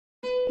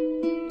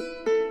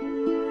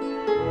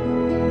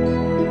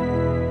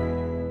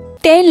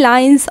10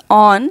 lines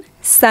on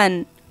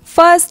sun.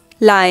 First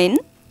line.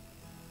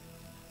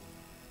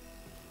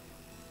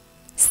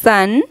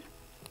 Sun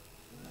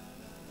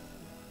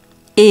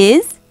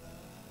is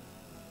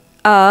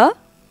a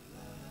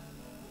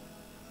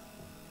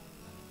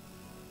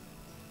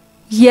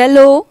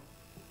yellow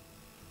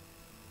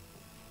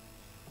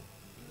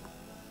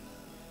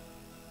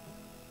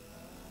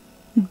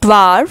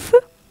dwarf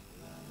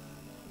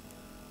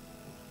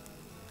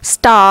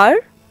star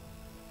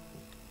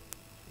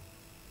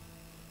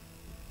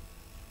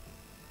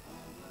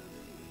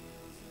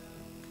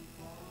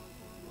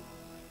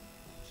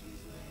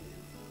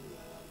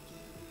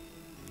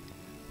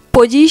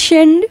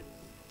positioned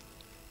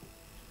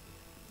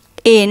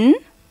in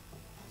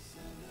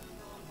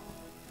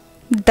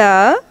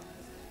the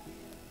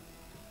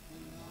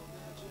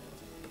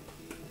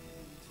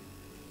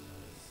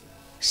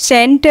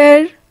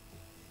center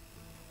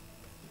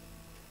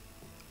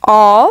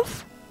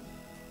of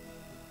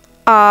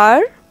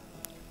our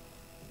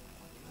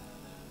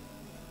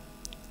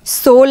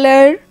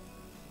solar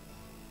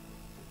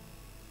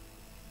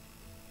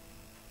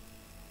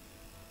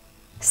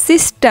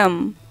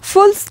system.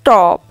 Full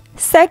stop.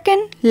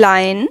 Second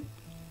line.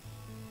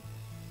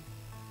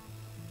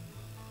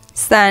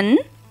 Sun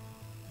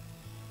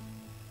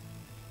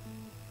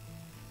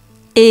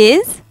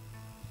is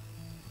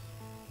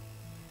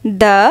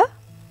the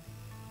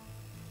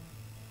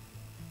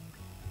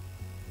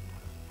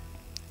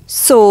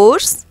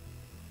source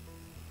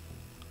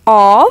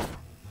of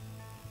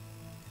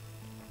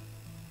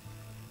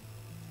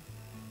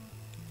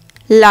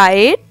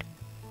light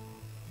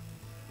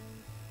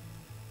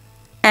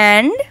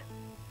and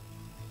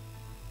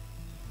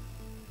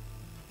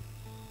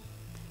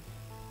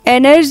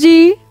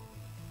energy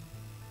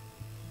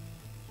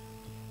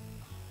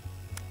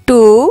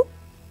to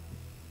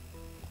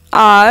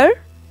our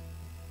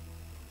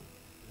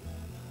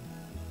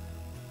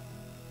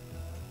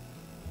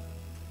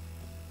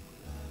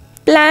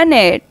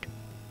planet.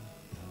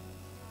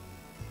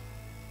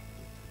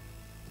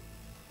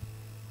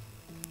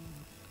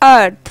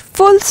 Earth.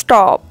 Full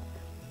stop.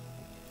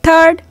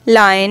 Third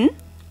line.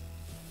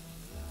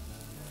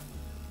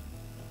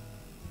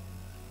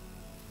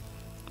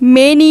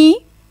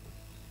 Many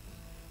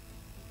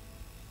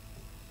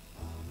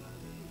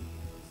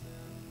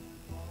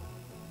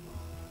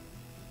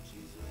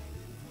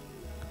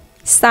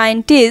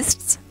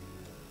scientists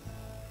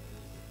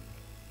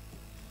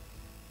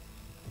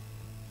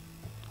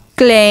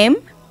claim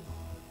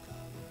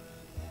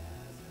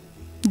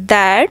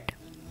that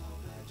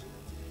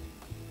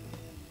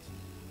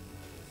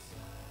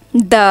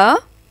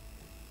the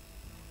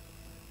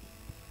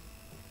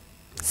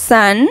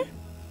sun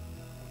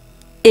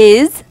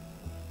is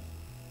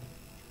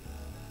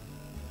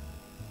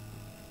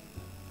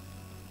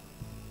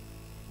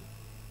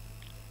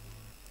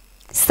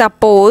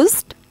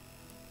supposed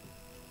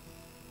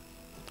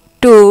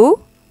to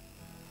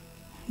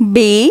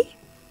be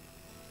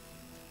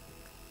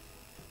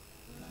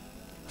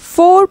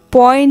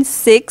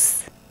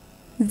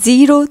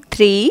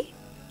 4.603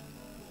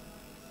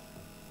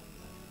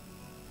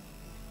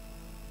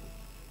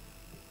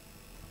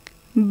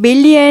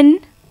 billion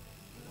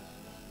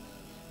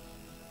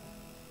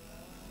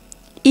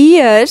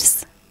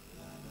years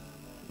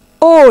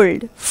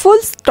old.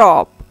 Full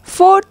stop.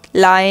 Fourth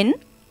line.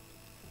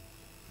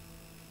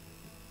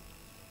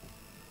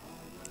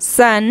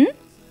 Sun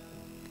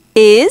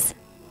is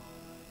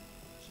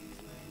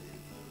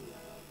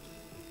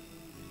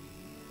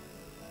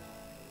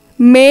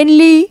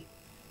mainly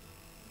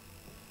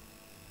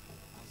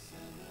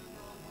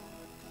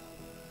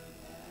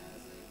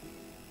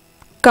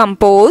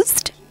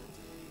composed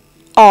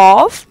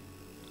of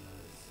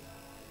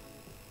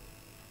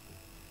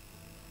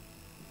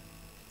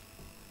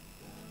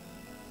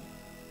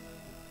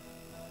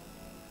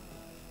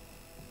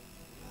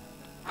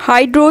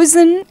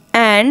hydrogen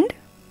and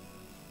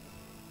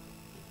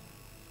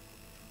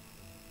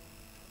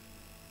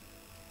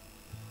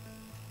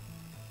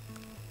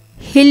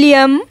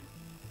helium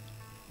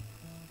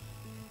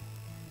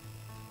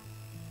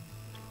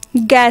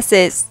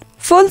gases.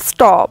 Full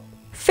stop.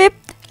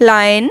 Fifth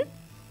line.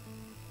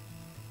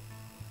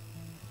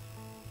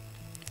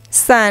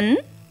 Sun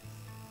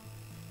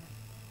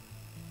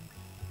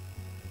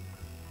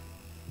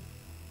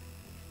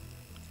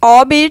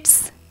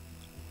orbits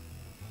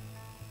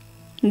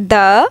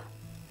the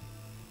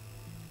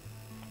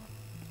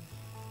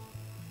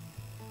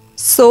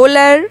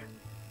solar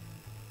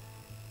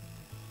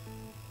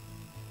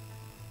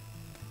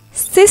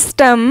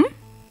system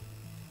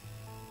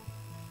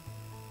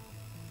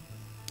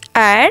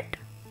at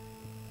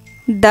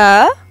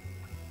the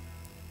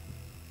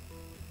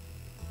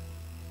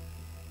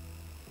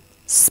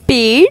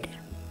speed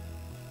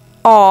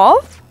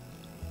of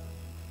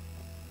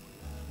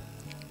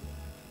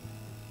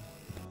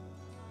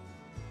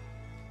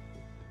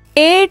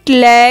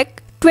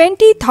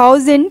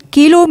 8,20,000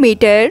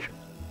 kilometer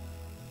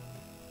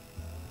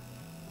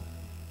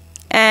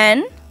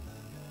an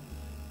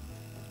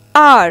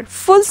hour.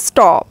 Full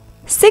stop.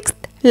 Sixth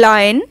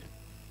line.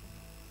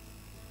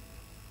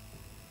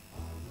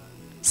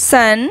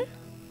 Sun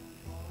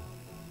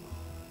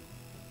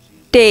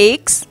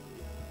takes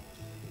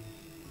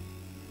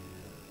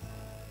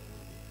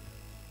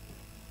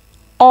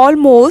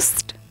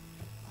almost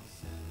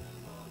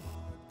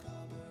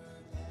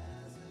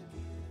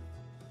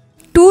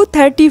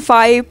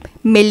 235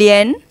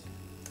 million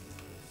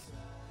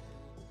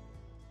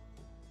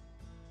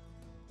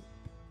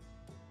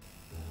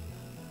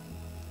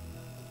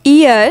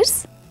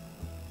years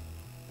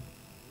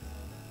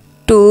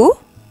to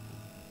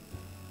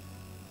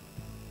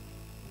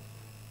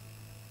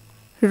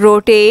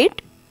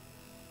rotate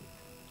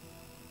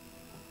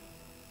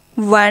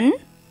one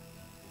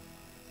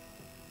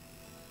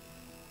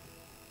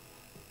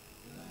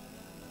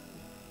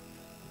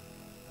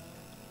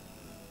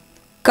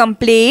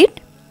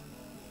complete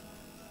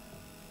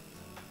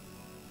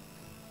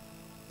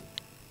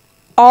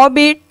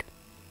orbit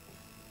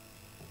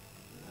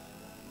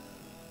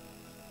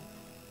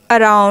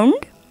around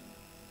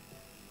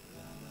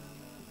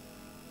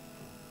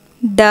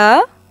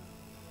the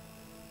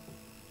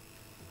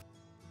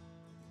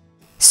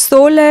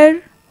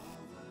solar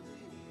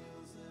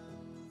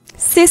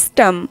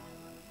system.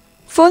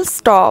 Full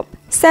stop.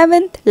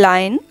 7th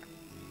line.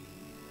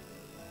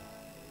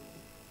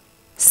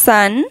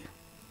 Sun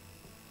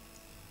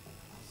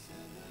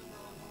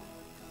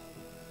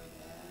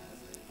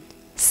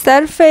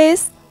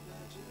surface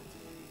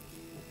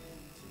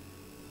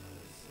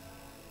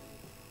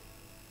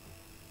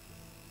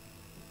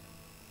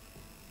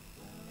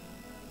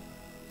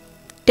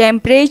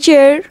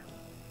temperature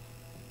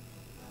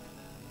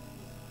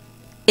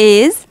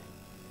is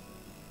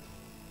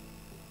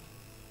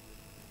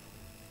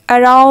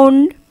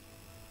around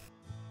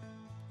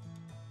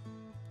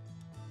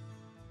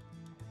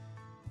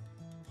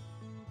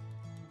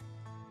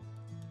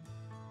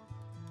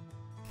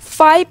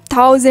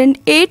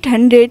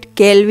 5800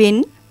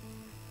 Kelvin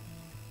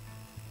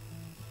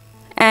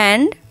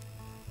and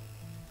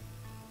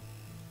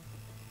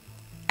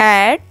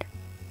at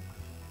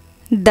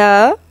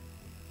the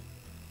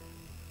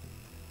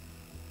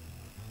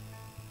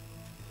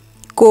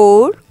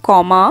core,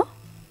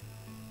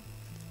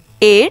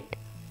 it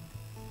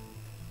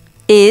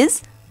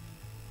is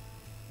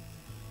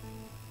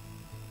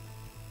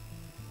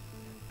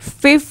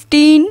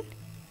 15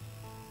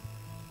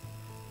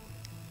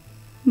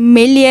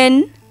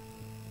 million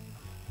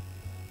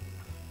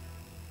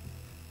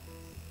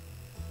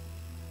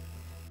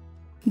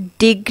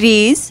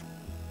degrees.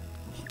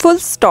 Full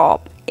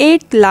stop.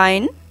 8th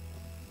line.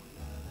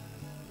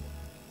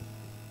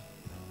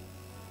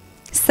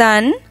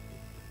 Sun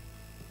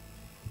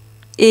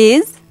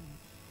is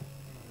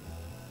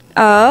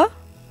a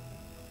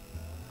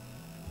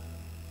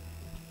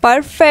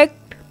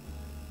perfect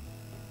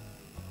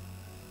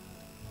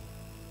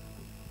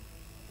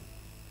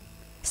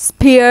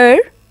sphere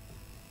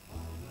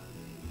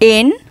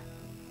in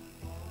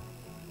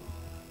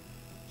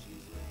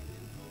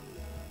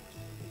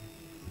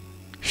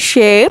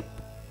shape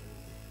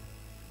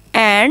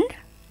and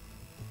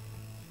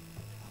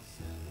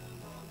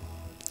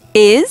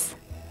is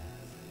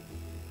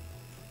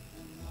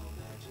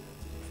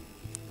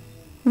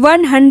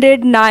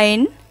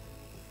 109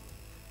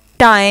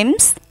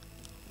 times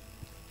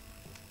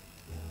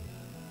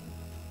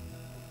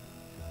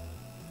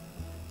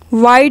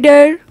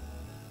wider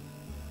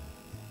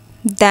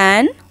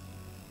than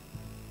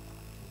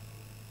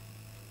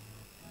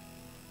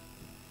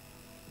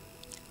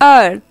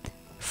Earth.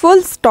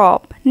 Full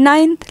stop.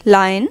 9th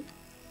line.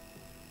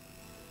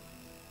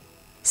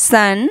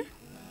 Sun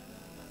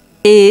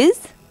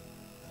is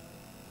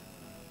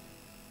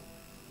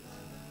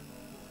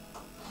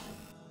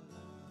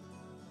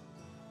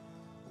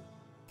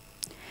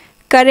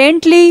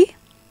currently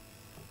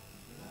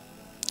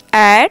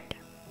at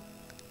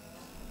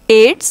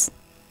its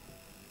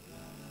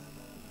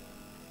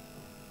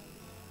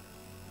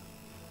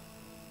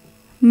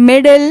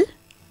middle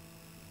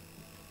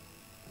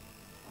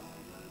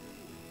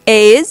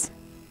age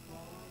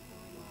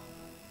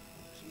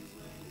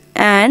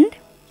and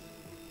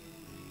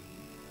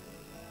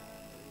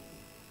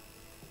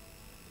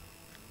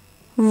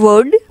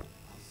would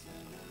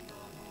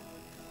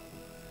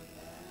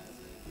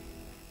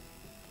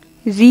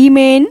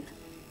remain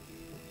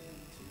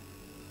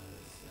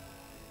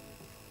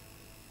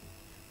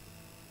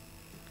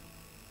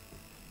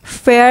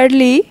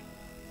fairly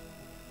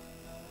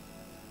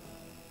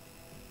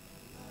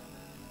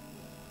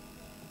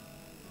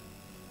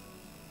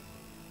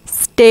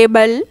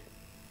stable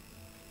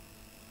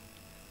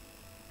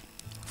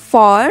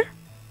for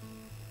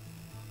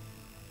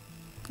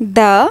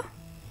the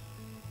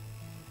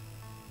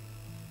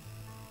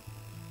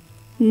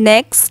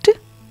next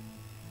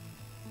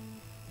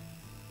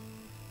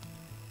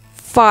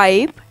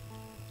 5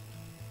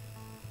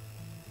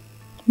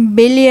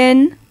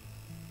 billion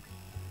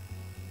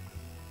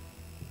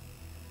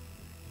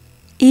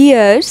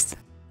years.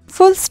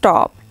 Full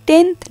stop.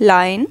 10th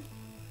line.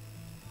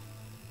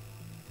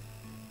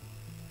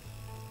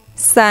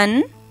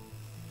 Sun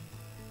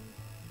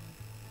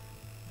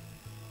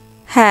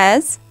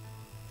has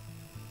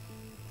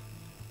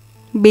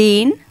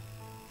been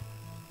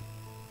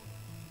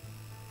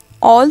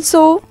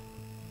Also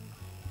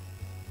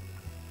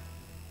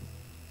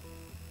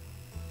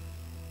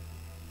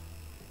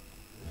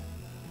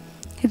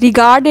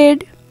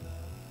regarded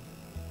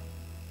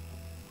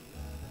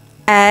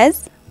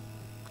as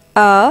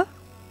a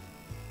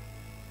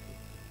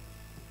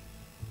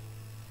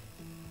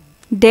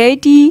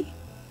deity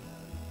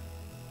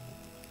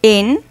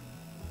in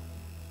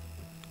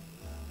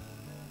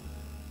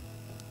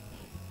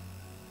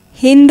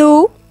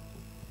Hindu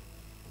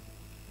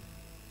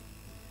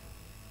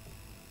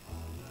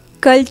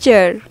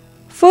culture.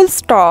 Full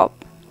stop.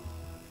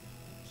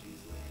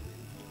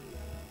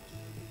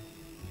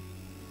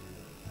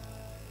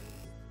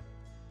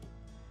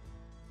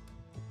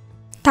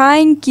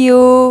 Thank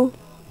you.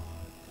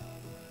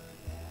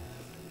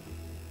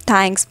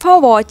 Thanks for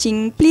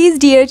watching. Please,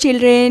 dear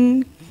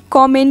children,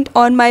 comment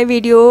on my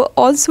video.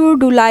 Also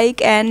do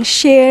like and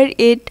share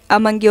it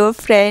among your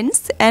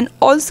friends, and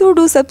also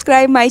do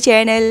subscribe my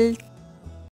channel.